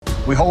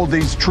We hold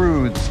these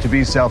truths to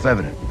be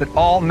self-evident, that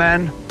all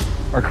men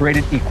are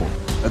created equal,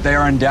 that they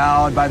are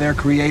endowed by their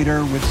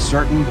Creator with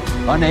certain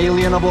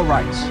unalienable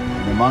rights,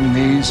 and among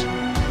these,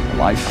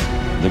 life,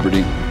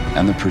 liberty,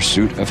 and the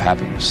pursuit of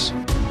happiness.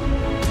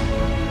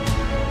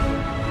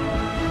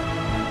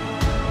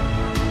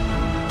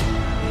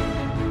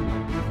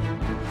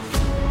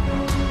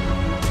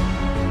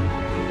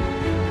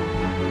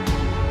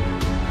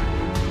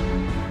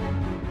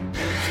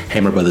 Hey,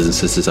 my brothers and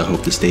sisters, I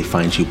hope this day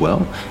finds you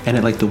well, and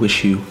I'd like to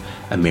wish you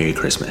a Merry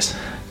Christmas.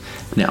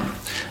 Now,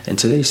 in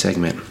today's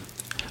segment,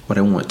 what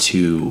I want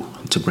to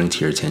bring to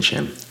your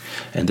attention,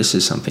 and this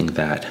is something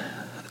that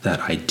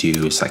I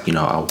do, it's like,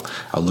 I'll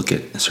look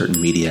at certain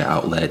media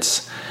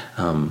outlets,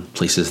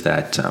 places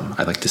that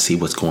I like to see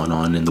what's going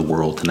on in the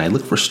world, and I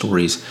look for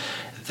stories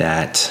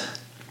that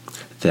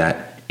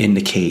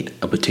indicate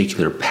a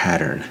particular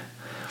pattern.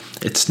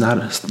 It's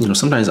not,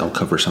 sometimes I'll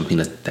cover something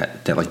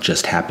that like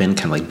just happened,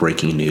 kind of like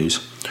breaking news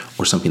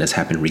or something that's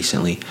happened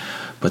recently.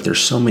 But there's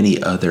so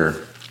many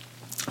other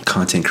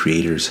content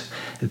creators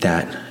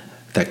that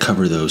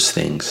cover those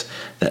things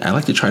that I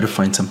like to try to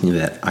find something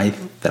that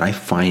I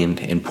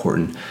find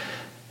important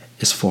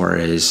as far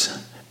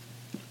as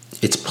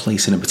its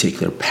place in a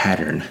particular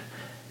pattern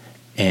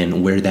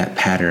and where that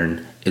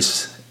pattern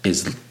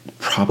is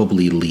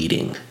probably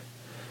leading.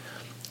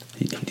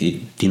 Do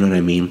you know what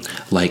I mean?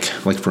 Like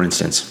for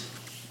instance,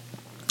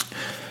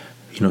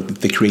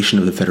 the creation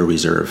of the Federal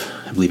Reserve,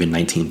 I believe in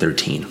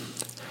 1913,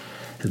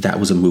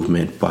 that was a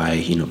movement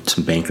by,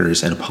 some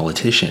bankers and a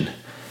politician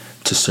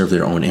to serve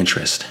their own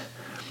interest.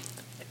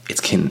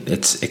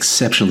 It's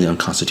exceptionally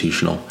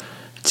unconstitutional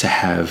to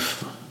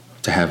have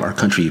our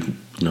country,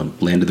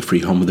 land of the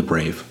free, home of the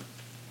brave,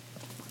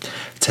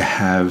 to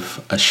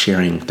have us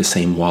sharing the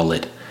same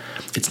wallet.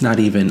 It's not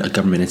even a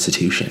government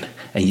institution,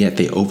 and yet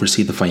they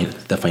oversee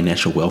the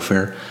financial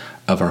welfare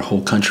of our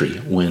whole country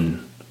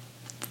when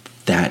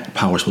that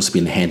power is supposed to be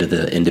in the hand of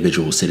the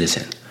individual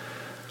citizen.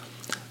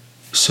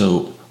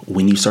 So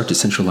when you start to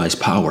centralize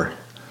power,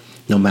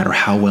 no matter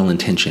how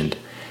well-intentioned,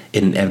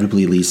 it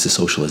inevitably leads to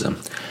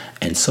socialism.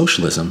 And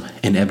socialism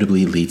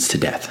inevitably leads to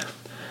death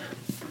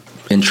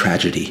and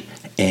tragedy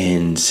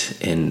and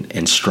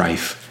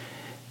strife.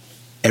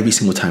 Every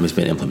single time it's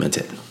been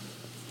implemented.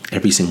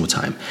 Every single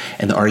time.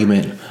 And the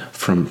argument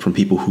from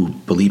people who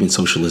believe in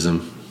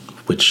socialism,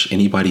 which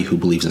anybody who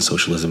believes in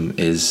socialism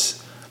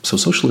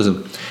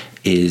socialism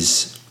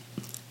is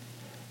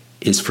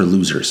for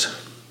losers.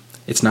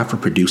 It's not for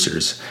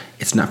producers.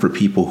 It's not for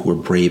people who are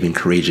brave and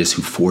courageous,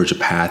 who forge a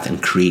path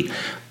and create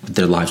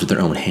their lives with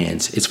their own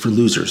hands. It's for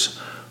losers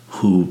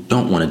who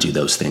don't want to do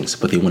those things,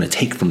 but they want to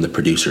take from the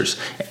producers,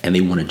 and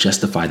they want to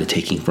justify the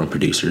taking from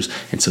producers,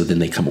 and so then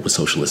they come up with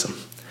socialism.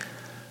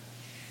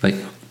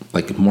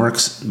 Like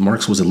Marx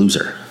was a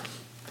loser.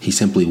 He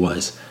simply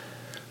was.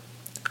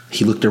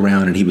 He looked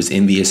around and he was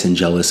envious and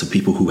jealous of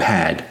people who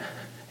had,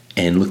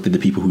 and looked at the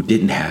people who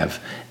didn't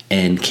have,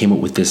 and came up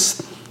with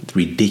this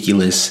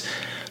ridiculous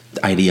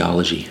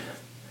ideology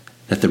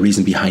that the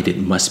reason behind it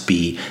must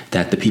be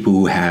that the people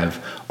who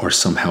have are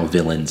somehow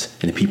villains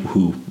and the people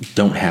who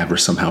don't have are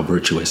somehow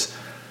virtuous.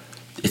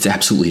 It's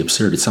absolutely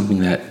absurd. It's something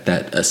that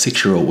a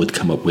 6-year-old would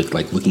come up with,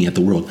 like looking at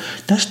the world.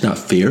 That's not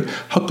fair.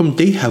 How come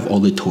they have all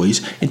the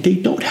toys and they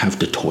don't have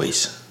the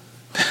toys?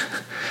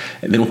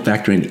 And they don't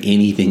factor in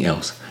anything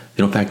else.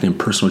 They don't factor in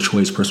personal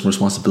choice, personal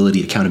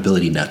responsibility,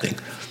 accountability, nothing.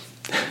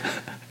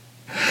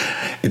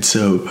 And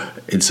so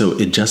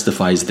it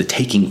justifies the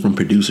taking from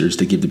producers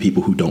to give to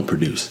people who don't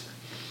produce.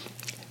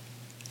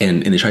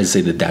 And it tries to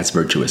say that that's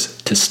virtuous,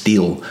 to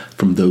steal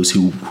from those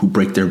who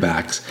break their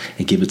backs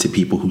and give it to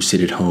people who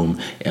sit at home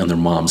on their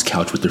mom's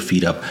couch with their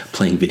feet up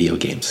playing video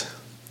games.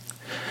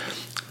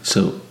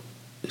 So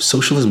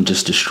socialism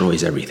just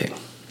destroys everything.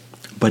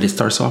 But it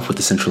starts off with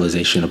the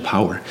centralization of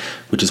power,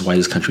 which is why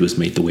this country was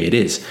made the way it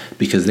is,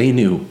 because they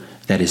knew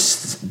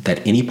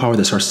that any power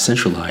that starts to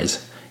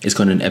centralize is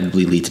going to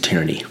inevitably lead to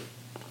tyranny.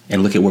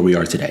 And look at where we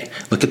are today.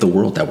 Look at the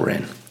world that we're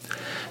in.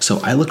 So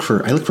I look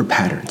for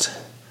patterns.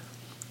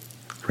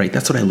 Right?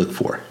 That's what I look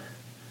for.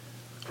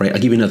 Right? I'll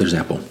give you another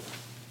example.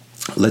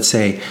 Let's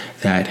say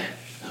that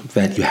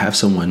you have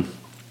someone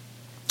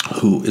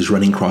who is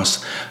running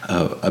across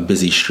a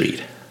busy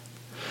street.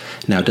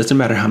 Now, it doesn't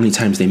matter how many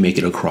times they make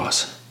it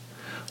across.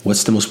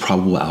 What's the most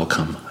probable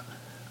outcome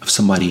of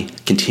somebody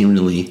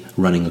continually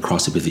running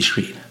across a busy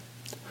street?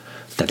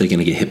 That they're going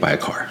to get hit by a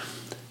car.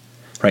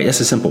 Right? That's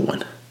a simple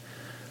one.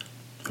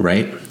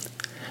 Right?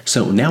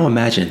 So now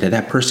imagine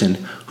that person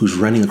who's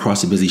running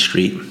across a busy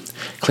street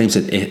claims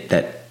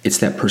that it's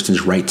that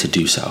person's right to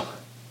do so.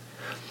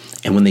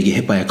 And when they get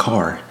hit by a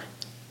car,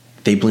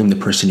 they blame the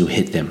person who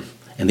hit them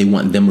and they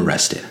want them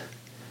arrested.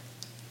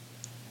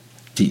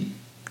 Do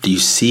you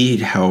see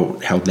how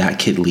that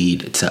could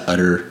lead to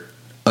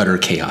utter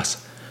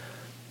chaos?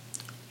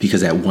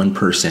 Because that one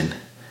person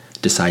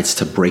decides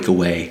to break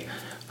away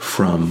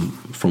from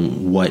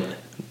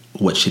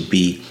what should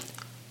be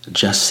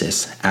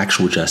justice,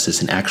 actual justice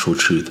and actual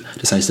truth,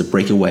 decides to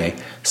break away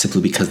simply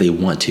because they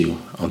want to,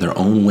 on their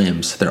own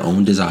whims, their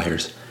own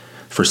desires,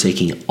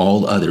 forsaking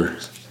all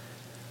others,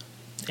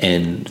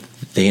 and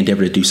they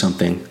endeavor to do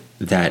something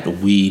that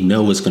we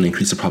know is going to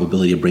increase the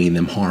probability of bringing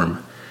them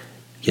harm,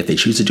 yet they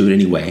choose to do it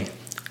anyway,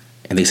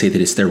 and they say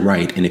that it's their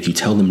right, and if you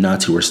tell them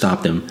not to or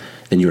stop them,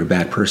 then you're a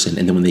bad person,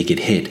 and then when they get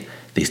hit,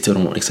 they still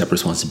don't accept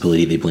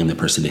responsibility, they blame the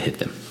person that hit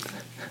them.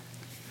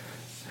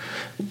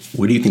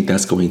 Where do you think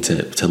that's going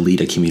to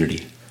lead a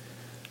community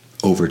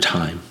over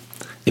time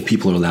if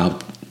people are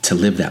allowed to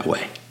live that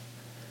way?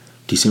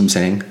 Do you see what I'm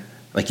saying?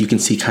 Like, you can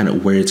see kind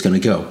of where it's going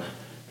to go.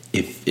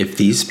 If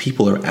these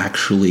people are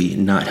actually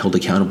not held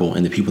accountable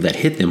and the people that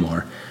hit them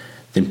are,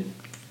 then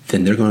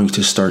they're going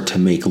to start to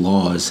make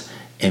laws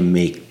and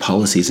make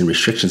policies and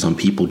restrictions on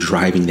people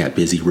driving that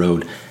busy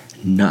road,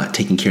 not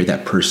taking care of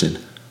that person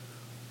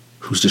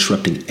who's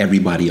disrupting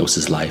everybody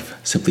else's life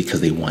simply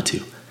because they want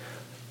to.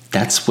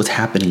 That's what's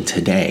happening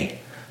today.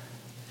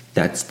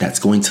 That's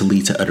going to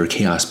lead to utter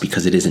chaos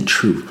because it isn't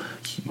true.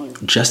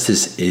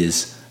 Justice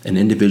is an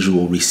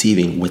individual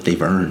receiving what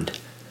they've earned.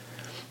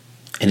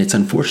 And it's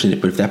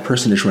unfortunate, but if that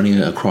person is running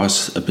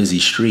across a busy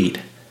street,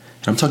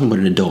 and I'm talking about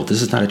an adult,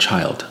 this is not a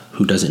child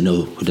who doesn't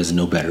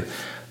know better.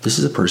 This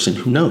is a person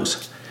who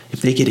knows.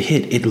 If they get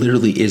hit, it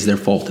literally is their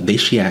fault. They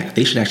should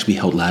actually be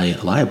held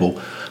liable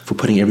for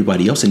putting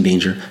everybody else in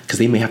danger, because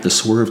they may have to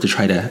swerve to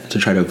try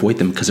to avoid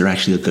them because they're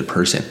actually a good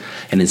person.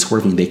 And in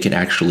swerving, they could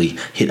actually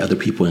hit other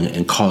people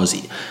and cause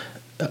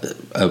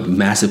a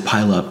massive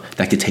pileup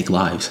that could take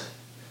lives.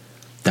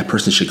 That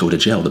person should go to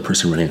jail, the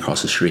person running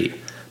across the street.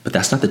 But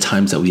that's not the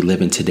times that we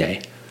live in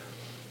today.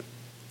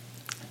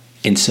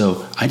 And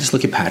so I just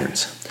look at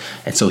patterns.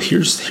 And so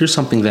here's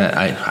something that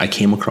I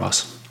came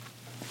across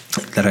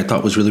that I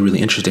thought was really, really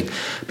interesting,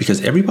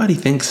 because everybody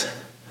thinks,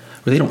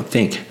 or they don't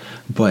think,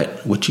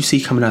 but what you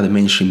see coming out of the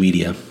mainstream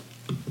media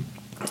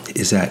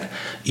is that,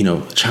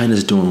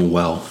 China's doing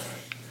well.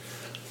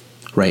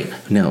 Right?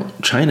 Now,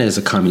 China is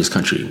a communist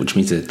country, which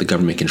means that the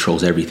government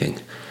controls everything.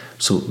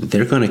 So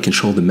they're going to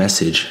control the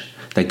message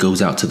that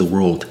goes out to the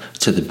world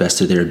to the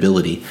best of their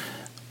ability,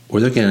 or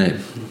at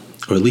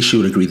least you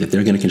would agree that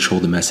they're going to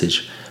control the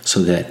message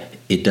so that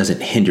it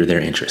doesn't hinder their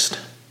interest.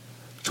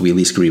 So we at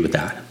least agree with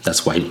that.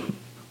 That's why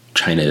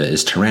China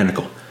is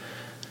tyrannical.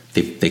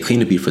 They claim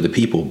to be for the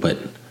people, but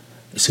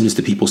as soon as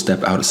the people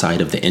step outside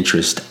of the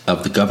interest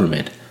of the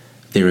government,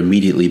 they're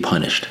immediately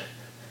punished.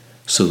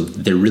 So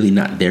they're really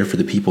not there for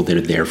the people, they're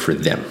there for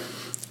them,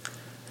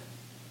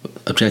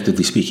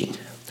 objectively speaking.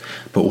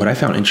 But what I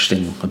found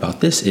interesting about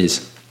this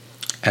is,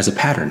 as a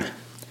pattern,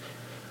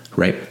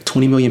 right?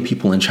 20 million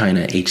people in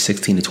China, age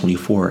 16 to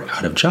 24,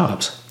 out of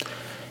jobs.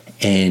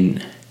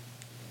 And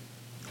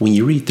when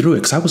you read through it,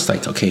 because I was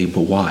like, okay,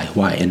 but why?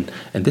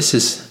 And this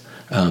is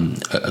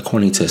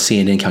according to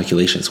CNN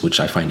calculations, which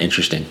I find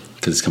interesting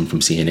because it's coming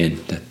from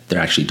CNN, that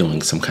they're actually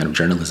doing some kind of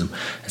journalism.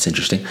 That's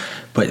interesting.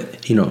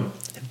 But,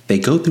 they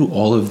go through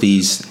all of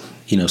these,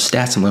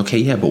 stats. I'm like, okay,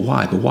 yeah, but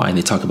why? And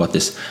they talk about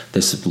this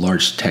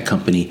large tech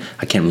company.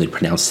 I can't really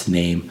pronounce the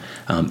name,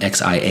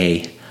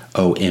 XIAOMI.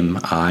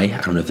 I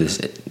don't know if this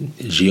is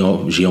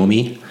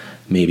Xiaomi,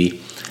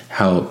 maybe,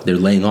 how they're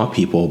laying off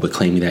people, but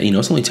claiming that,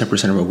 it's only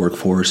 10% of our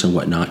workforce and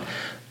whatnot.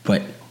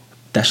 But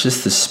that's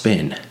just the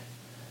spin.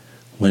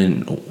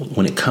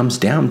 When it comes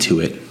down to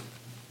it,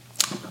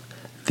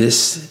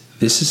 this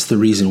is the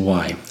reason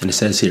why. And it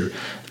says here,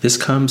 this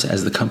comes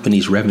as the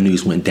company's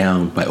revenues went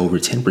down by over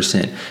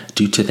 10%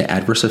 due to the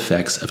adverse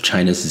effects of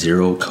China's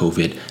zero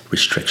COVID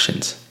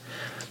restrictions.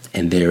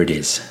 And there it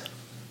is.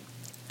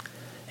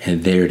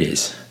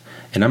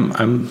 And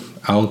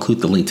I'll include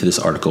the link to this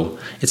article.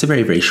 It's a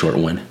very, very short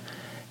one.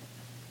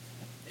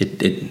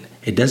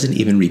 It doesn't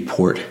even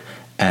report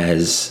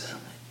as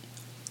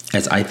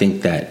I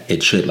think that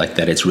it should, like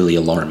that it's really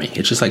alarming.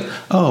 It's just like,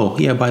 oh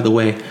yeah, by the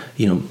way,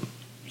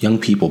 young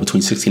people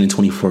between 16 and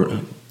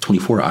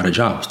 24 out of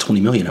jobs,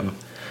 20 million of them.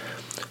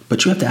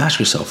 But you have to ask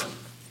yourself,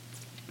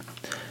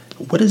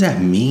 what does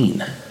that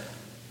mean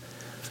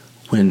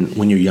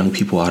when you're young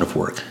people out of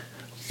work?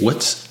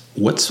 What's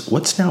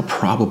now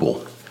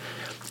probable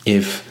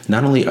if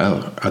not only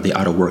are they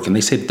out of work, and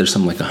they say that there's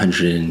something like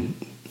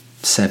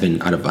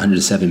 107 out of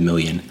 107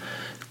 million,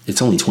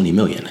 it's only 20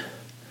 million.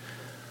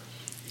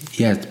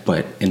 Yeah,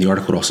 but in the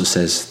article it also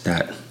says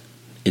that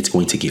it's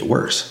going to get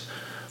worse.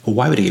 Well,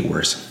 why would it get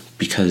worse?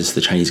 Because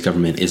the Chinese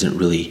government isn't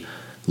really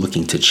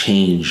looking to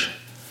change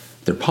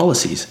their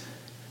policies.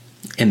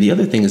 And the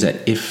other thing is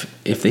that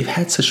if they've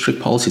had such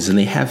strict policies, and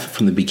they have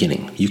from the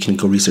beginning, you can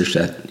go research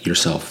that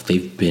yourself.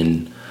 They've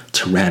been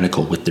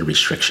tyrannical with their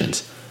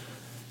restrictions.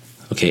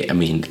 Okay, I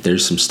mean,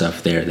 there's some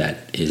stuff there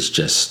that is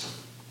just,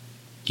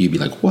 you'd be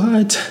like,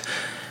 what?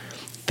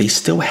 They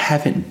still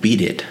haven't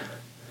beat it.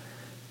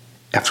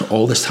 After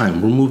all this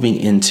time, we're moving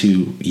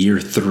into year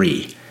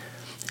 3,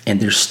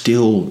 and they're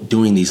still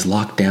doing these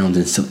lockdowns,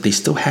 and so they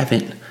still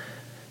haven't.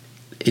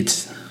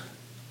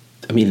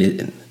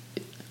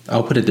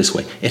 I'll put it this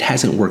way: it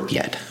hasn't worked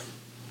yet.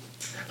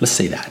 Let's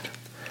say that.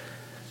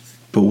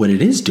 But what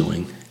it is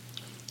doing,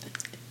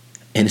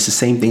 and it's the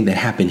same thing that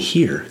happened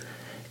here,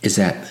 is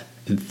that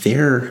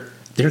their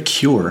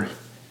cure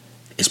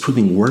is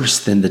proving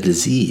worse than the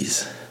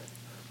disease.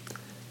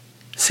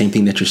 Same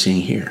thing that you're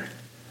seeing here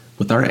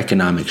with our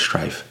economic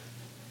strife,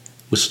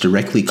 which is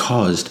directly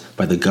caused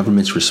by the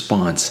government's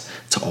response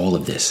to all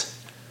of this.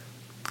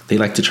 They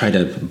like to try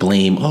to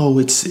blame,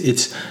 it's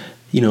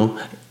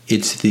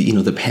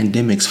the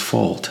pandemic's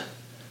fault,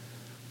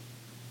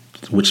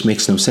 which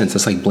makes no sense.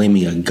 That's like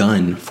blaming a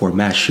gun for a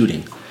mass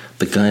shooting.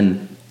 The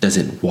gun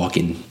doesn't walk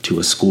into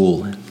a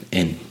school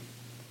and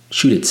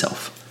shoot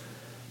itself,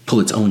 pull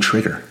its own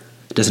trigger.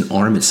 It doesn't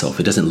arm itself.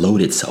 It doesn't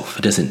load itself.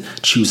 It doesn't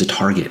choose a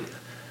target.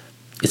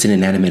 It's an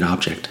inanimate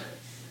object.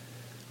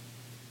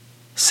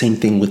 Same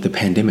thing with the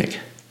pandemic.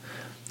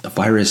 A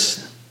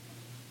virus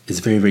is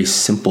very, very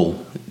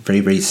simple,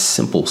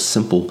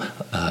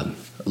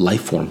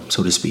 life form,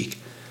 so to speak.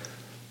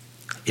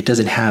 It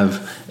doesn't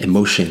have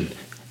emotion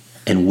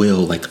and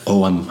will, like,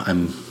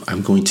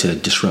 I'm going to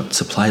disrupt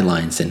supply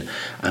lines, and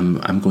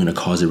I'm going to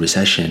cause a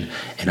recession,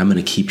 and I'm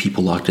going to keep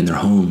people locked in their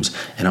homes,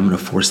 and I'm going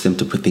to force them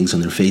to put things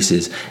on their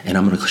faces, and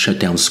I'm going to shut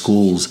down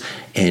schools,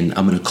 and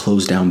I'm going to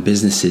close down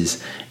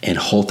businesses and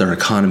halt our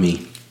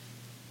economy.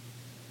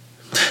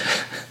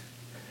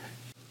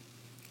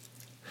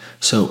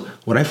 So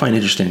what I find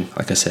interesting,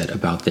 like I said,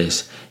 about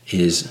this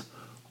is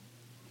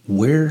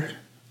where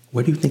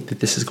do you think that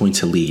this is going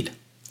to lead?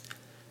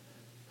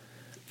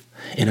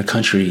 In a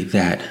country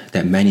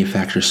that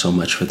manufactures so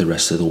much for the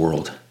rest of the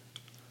world,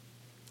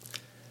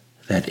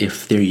 that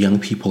if their young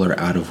people are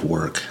out of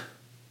work,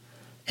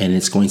 and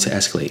it's going to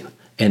escalate.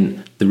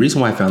 And the reason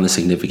why I found this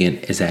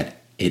significant is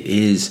that it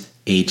is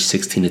age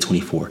 16 to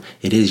 24.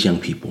 It is young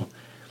people.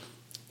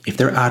 If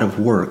they're out of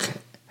work,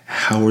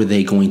 how are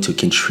they going to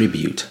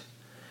contribute?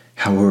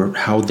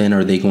 How then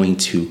are they going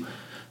to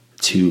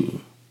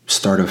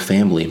start a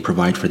family and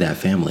provide for that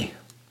family?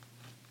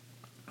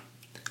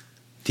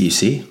 Do you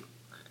see?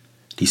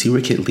 Do you see where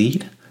it could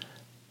lead?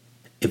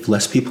 If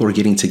less people are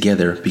getting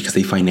together because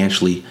they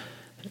financially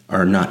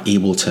are not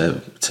able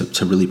to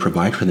really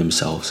provide for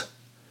themselves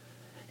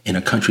in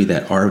a country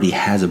that already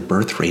has a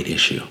birth rate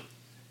issue.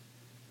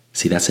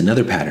 See, that's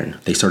another pattern.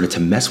 They started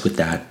to mess with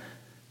that.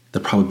 The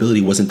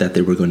probability wasn't that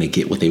they were going to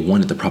get what they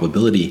wanted. The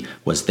probability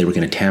was they were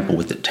going to tamper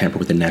with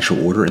the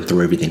natural order and throw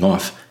everything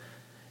off.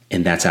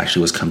 And that's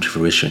actually what's come to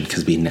fruition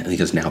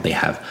because now they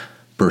have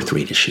birth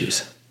rate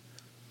issues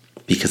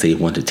because they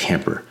want to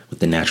tamper with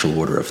the natural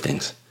order of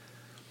things,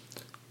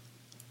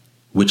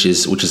 which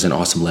is an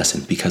awesome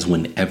lesson, because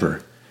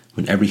whenever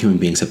human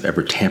beings have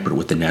ever tampered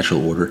with the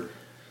natural order,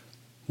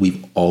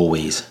 we've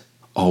always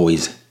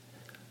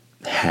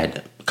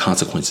had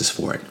consequences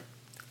for it,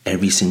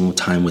 every single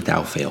time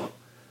without fail.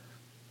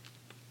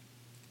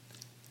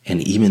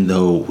 And even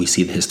though we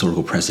see the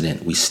historical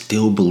precedent, we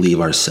still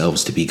believe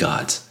ourselves to be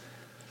gods.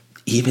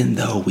 Even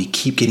though we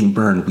keep getting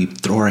burned, we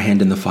throw our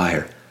hand in the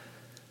fire.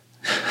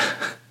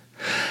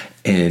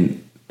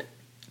 And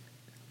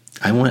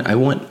I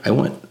want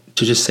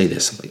to just say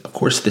this. Of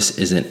course, this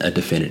isn't a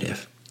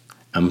definitive.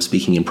 I'm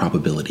speaking in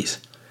probabilities.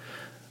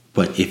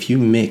 But if you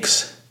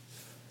mix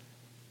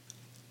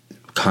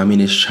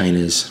communist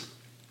China's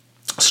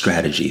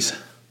strategies,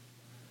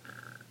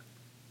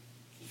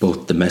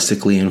 both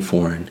domestically and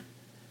foreign,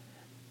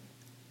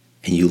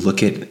 and you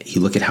look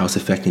at how it's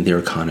affecting their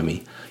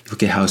economy, you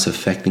look at how it's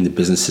affecting the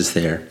businesses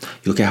there,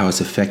 you look at how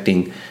it's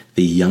affecting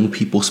the young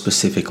people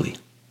specifically.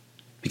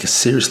 Because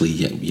seriously,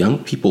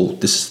 young people,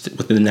 this is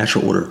within the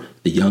natural order,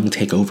 the young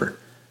take over,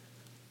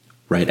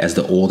 right? As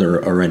the older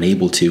are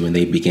unable to, and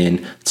they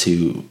begin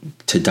to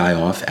die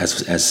off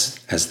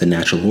as the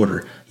natural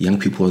order, young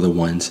people are the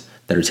ones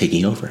that are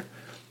taking over.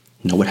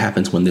 Now, what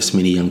happens when this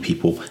many young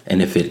people,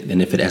 and if it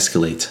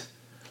escalates,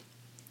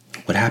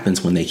 what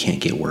happens when they can't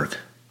get work?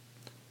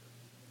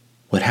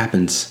 What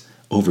happens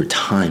over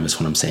time is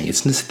what I'm saying.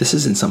 This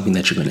isn't something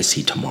that you're going to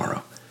see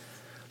tomorrow.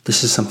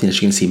 This is something that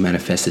you're going to see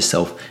manifest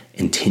itself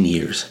in 10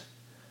 years.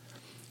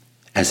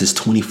 As this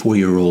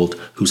 24-year-old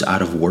who's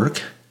out of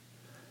work,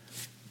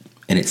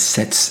 and it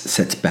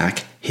sets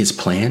back his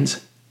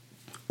plans,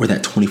 or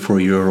that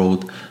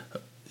 24-year-old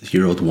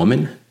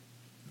woman,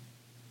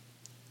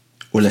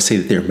 or let's say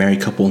that they're a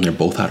married couple and they're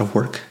both out of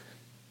work,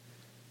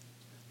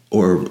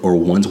 or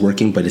one's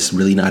working but it's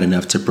really not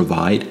enough to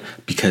provide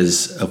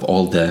because of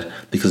the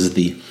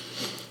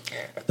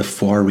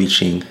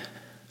far-reaching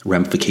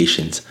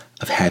ramifications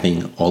of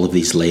having all of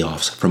these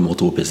layoffs from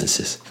multiple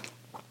businesses,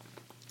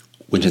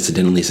 which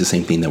incidentally is the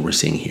same thing that we're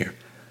seeing here.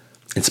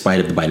 In spite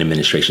of the Biden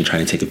administration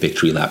trying to take a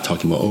victory lap,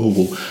 talking about,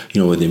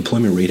 the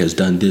employment rate has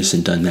done this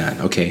and done that.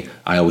 Okay,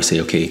 I always say,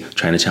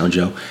 Chinatown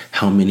Joe,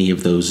 how many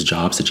of those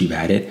jobs that you've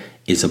added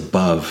is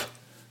above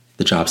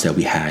the jobs that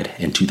we had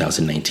in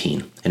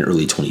 2019 and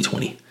early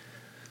 2020?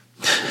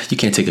 You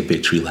can't take a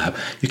victory lap.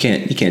 You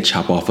can't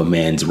chop off a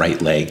man's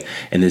right leg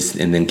and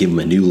then give him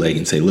a new leg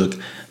and say, look,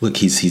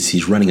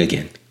 he's running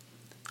again.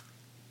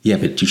 Yeah,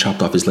 but you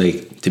chopped off his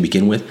leg to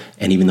begin with,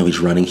 and even though he's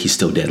running, he's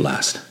still dead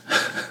last.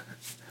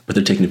 But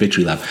they're taking a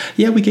victory lap.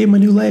 Yeah, we gave him a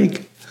new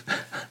leg.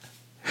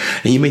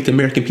 And you make the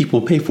American people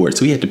pay for it.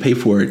 So he had to pay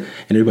for it,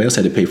 and everybody else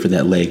had to pay for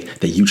that leg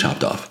that you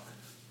chopped off.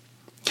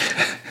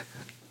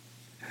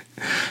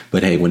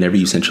 But hey, whenever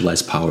you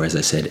centralize power, as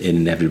I said, it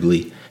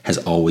inevitably has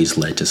always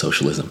led to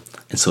socialism.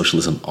 And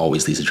socialism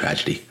always leads to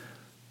tragedy.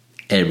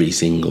 Every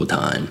single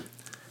time.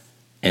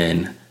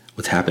 And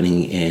what's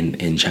happening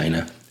in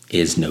China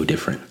is no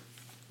different.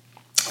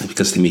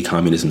 Because to me,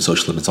 communism and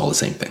socialism, it's all the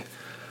same thing.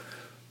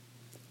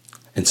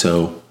 And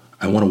so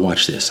I want to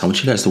watch this. I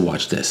want you guys to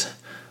watch this.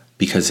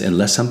 Because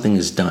unless something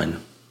is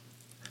done,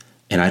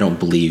 and I don't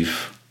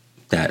believe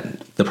that,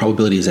 the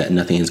probability is that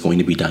nothing is going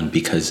to be done,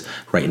 because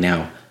right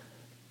now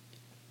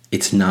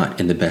it's not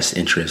in the best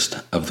interest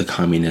of the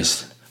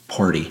Communist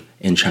Party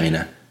in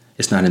China.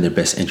 It's not in their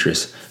best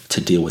interest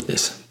to deal with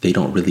this. They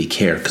don't really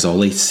care, because all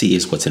they see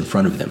is what's in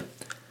front of them.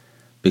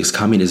 Because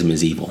communism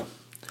is evil.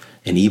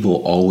 And evil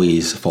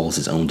always follows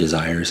its own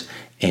desires,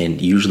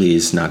 and usually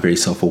is not very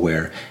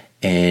self-aware,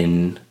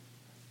 and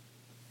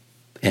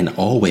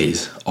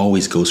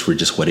always goes for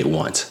just what it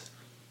wants.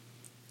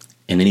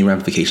 And any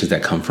ramifications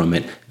that come from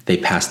it, they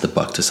pass the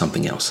buck to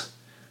something else.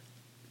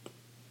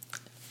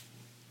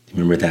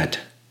 Remember that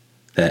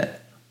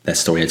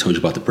story I told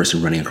you about the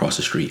person running across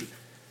the street?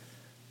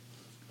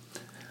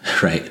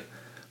 Right?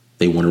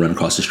 They want to run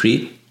across the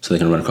street, so they're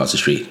going to run across the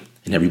street.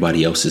 And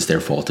everybody else is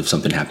their fault if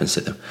something happens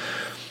to them.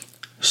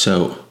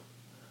 So,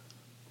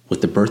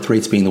 with the birth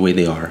rates being the way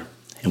they are,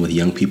 and with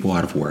young people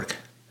out of work,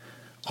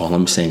 all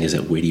I'm saying is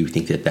that where do you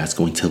think that that's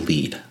going to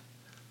lead?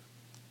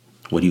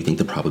 What do you think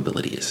the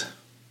probability is?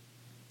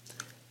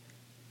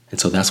 And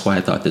so that's why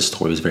I thought this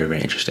story was very,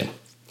 very interesting.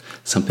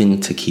 Something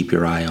to keep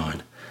your eye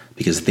on,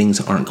 because things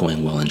aren't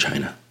going well in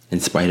China. In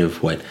spite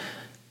of what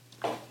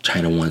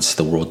China wants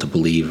the world to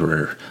believe,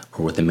 or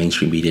what the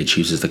mainstream media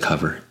chooses to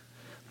cover,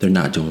 they're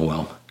not doing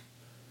well.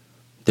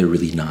 They're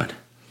really not.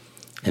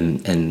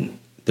 And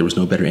there was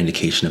no better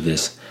indication of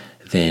this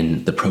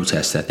than the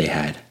protests that they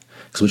had.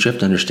 Because what you have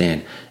to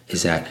understand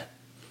is that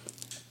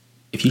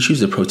if you choose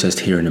to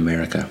protest here in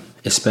America,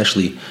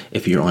 especially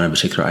if you're on a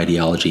particular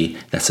ideology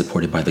that's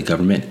supported by the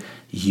government,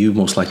 you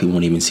most likely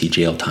won't even see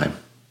jail time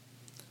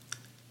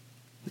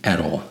at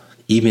all.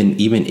 Even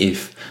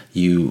if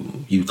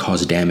you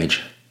cause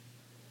damage,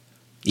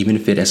 even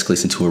if it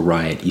escalates into a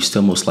riot, you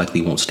still most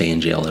likely won't stay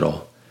in jail at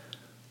all.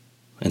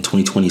 And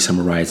 2020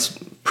 summer riots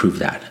prove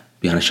that,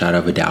 beyond a shadow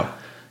of a doubt,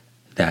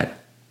 that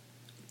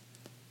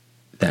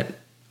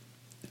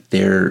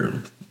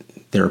there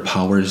are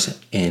powers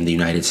in the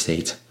United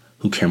States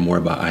who care more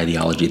about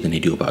ideology than they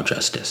do about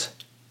justice.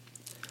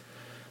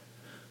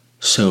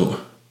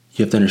 So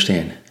you have to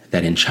understand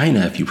that in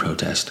China, if you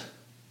protest,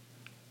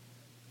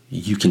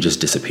 you can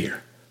just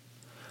disappear.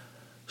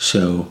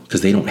 So,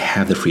 because they don't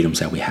have the freedoms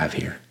that we have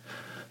here.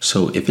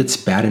 So if it's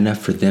bad enough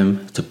for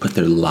them to put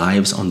their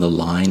lives on the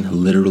line,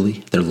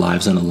 literally their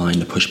lives on the line,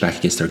 to push back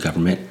against their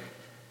government,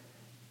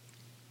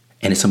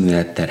 and it's something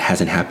that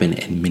hasn't happened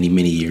in many,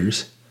 many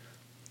years,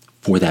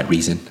 for that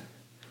reason,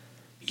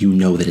 you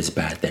know that it's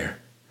bad there.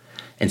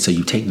 And so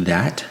you take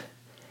that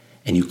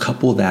and you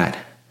couple that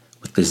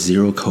with the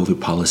zero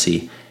COVID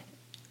policy,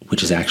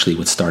 which is actually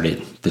what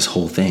started this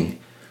whole thing.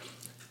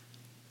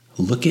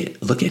 Look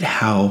at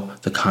how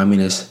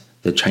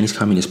the Chinese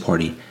Communist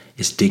Party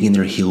is digging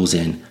their heels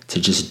in to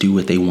just do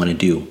what they want to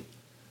do,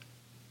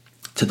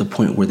 to the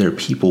point where their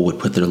people would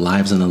put their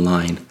lives on the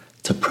line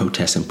to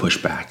protest and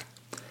push back.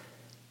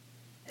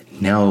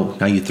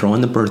 Now you throw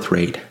in the birth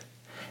rate,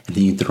 and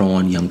then you throw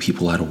on young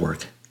people out of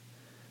work.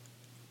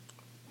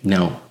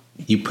 Now,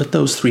 you put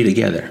those three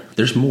together.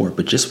 There's more,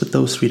 but just with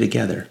those three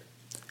together,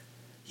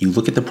 you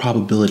look at the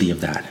probability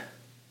of that.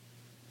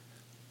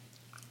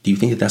 Do you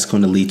think that that's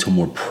going to lead to a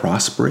more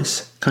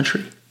prosperous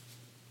country?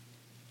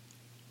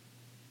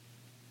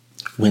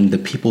 When the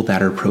people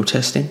that are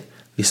protesting,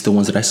 at least the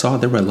ones that I saw,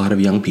 there were a lot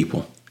of young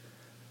people.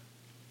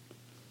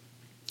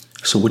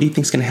 So what do you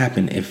think is going to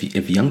happen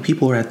if young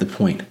people are at the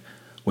point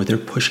where they're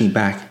pushing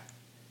back,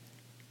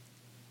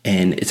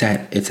 and it's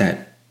at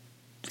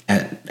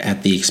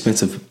the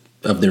expense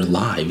of their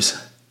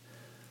lives,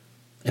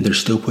 and they're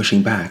still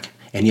pushing back,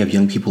 and you have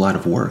young people out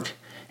of work,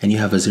 and you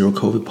have a zero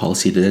COVID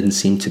policy that doesn't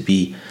seem to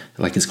be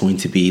like it's going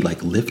to be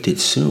like lifted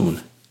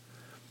soon?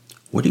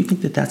 Where do you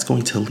think that that's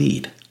going to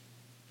lead?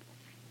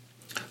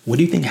 What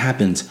do you think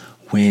happens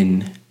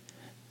when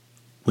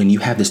you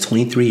have this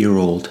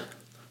 23-year-old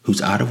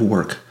who's out of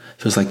work,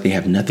 feels like they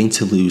have nothing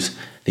to lose,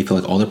 they feel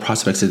like all their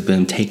prospects have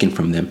been taken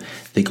from them,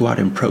 they go out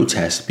and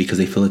protest because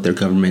they feel that their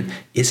government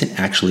isn't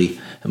actually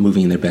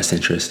moving in their best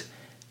interest,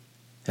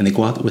 and they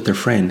go out with their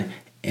friend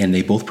and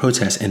they both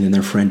protest, and then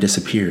their friend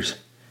disappears?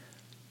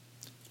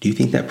 Do you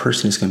think that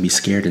person is going to be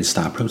scared and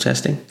stop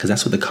protesting? Because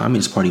that's what the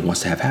Communist Party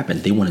wants to have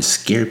happen. They want to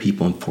scare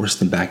people and force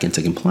them back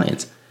into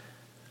compliance.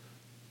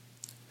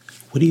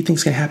 What do you think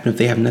is going to happen if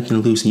they have nothing to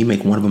lose and you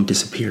make one of them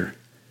disappear?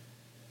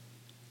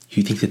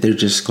 You think that they're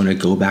just going to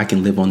go back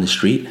and live on the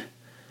street?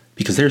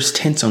 Because there's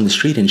tents on the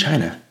street in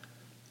China.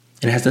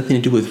 And it has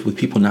nothing to do with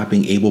people not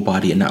being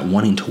able-bodied and not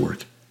wanting to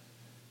work.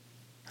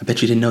 I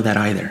bet you didn't know that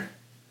either.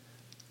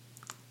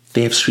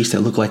 They have streets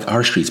that look like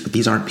our streets, but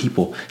these aren't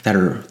people that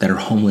are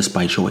homeless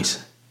by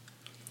choice.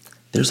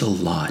 There's a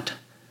lot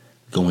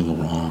going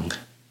wrong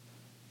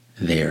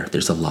there.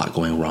 There's a lot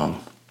going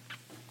wrong.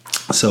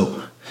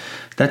 So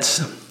that's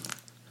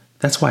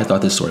why I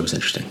thought this story was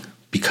interesting,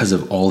 because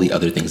of all the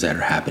other things that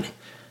are happening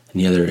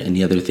and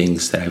the other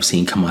things that I've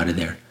seen come out of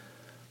there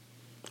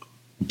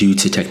due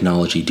to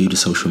technology, due to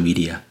social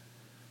media.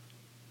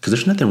 Because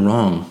there's nothing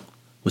wrong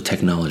with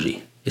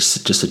technology. It's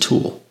just a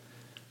tool.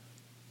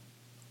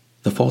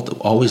 The fault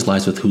always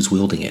lies with who's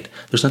wielding it.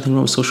 There's nothing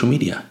wrong with social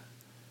media.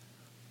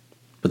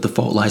 But the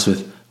fault lies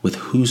with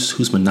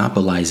who's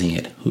monopolizing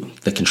it,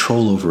 the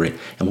control over it,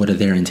 and what are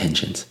their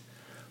intentions.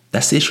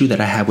 That's the issue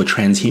that I have with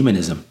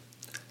transhumanism.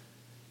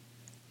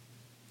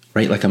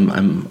 Right? Like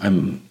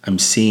I'm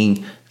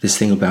seeing this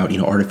thing about,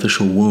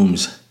 artificial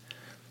wombs.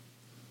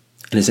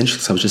 And it's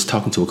interesting, 'cause I was just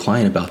talking to a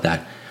client about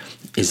that,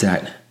 is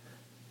that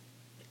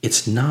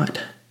it's not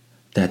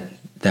that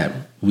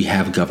we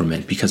have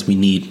government because we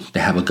need to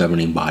have a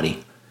governing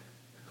body.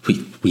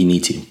 We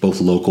need to,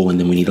 both local, and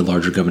then we need a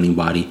larger governing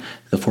body.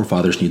 The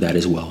forefathers knew that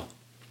as well.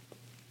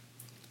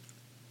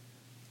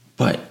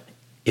 But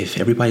if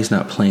everybody's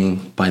not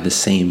playing by the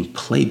same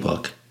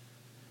playbook,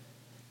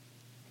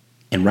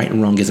 and right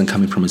and wrong isn't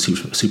coming from a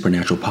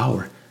supernatural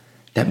power,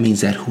 that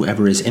means that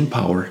whoever is in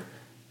power,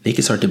 they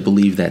can start to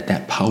believe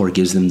that power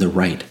gives them the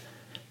right,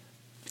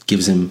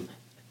 gives them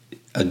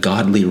a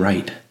godly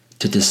right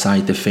to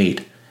decide the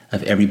fate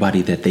of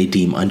everybody that they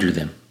deem under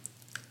them.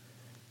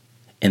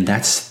 And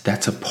that's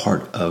a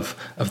part of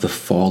the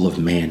fall of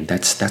man.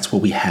 That's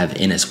what we have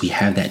in us. We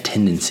have that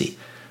tendency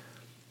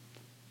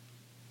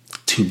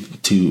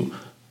to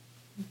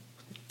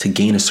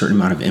gain a certain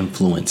amount of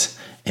influence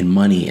and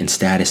money and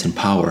status and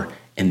power,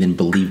 and then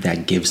believe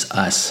that gives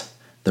us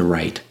the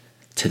right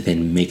to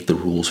then make the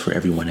rules for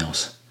everyone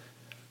else.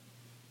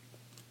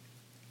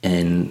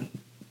 And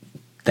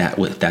that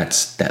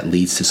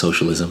leads to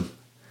socialism.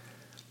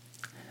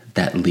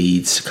 That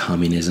leads to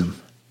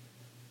communism.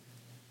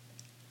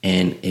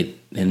 And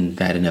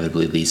that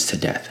inevitably leads to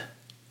death.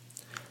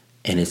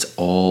 And it's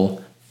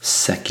all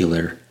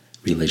secular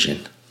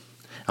religion.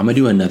 I'm gonna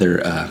do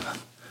another.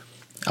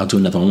 I'll do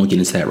another one. I won't get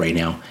into that right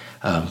now,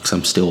 because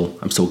I'm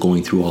still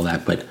going through all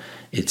that. But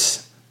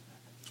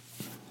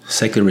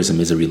secularism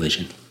is a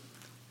religion,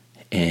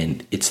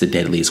 and it's the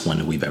deadliest one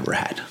that we've ever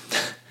had.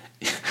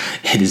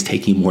 It is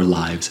taking more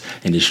lives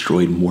and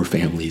destroyed more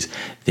families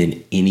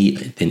than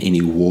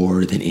any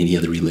war, than any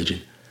other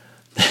religion.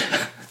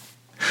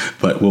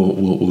 But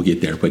we'll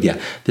get there. But yeah,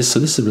 this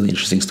is a really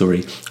interesting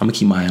story. I'm gonna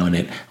keep my eye on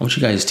it. I want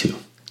you guys to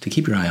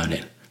keep your eye on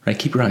it, right?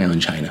 Keep your eye on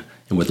China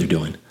and what they're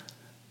doing,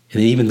 and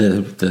then even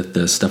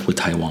the stuff with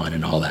Taiwan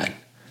and all that,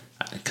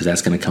 because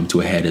that's gonna come to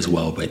a head as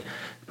well. But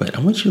I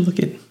want you to look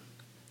at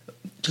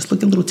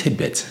little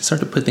tidbits,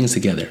 start to put things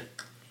together,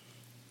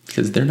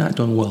 because they're not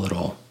doing well at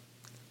all.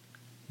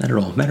 Not at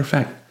all. Matter of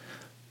fact,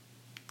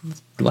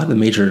 a lot of the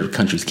major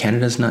countries,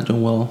 Canada's not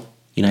doing well,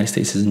 United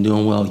States isn't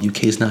doing well,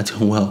 UK is not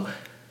doing well.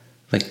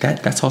 Like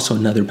that's also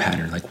another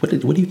pattern. Like what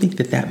do you think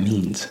that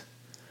means?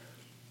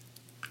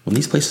 When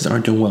these places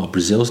aren't doing well,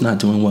 Brazil's not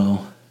doing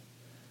well.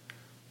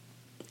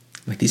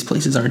 Like these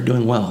places aren't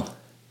doing well,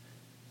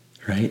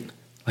 right?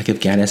 Like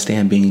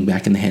Afghanistan being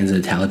back in the hands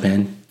of the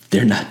Taliban,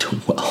 they're not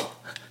doing well.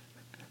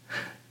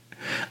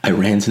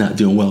 Iran's not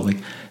doing well.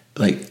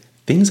 Like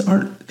things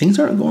aren't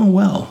going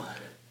well,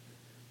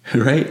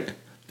 right?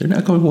 They're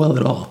not going well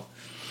at all.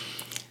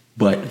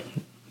 But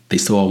they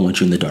still all want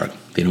you in the dark.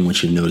 They don't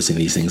want you noticing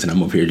these things, and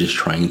I'm over here just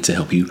trying to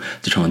help you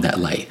to turn on that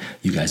light.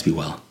 You guys be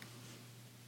well.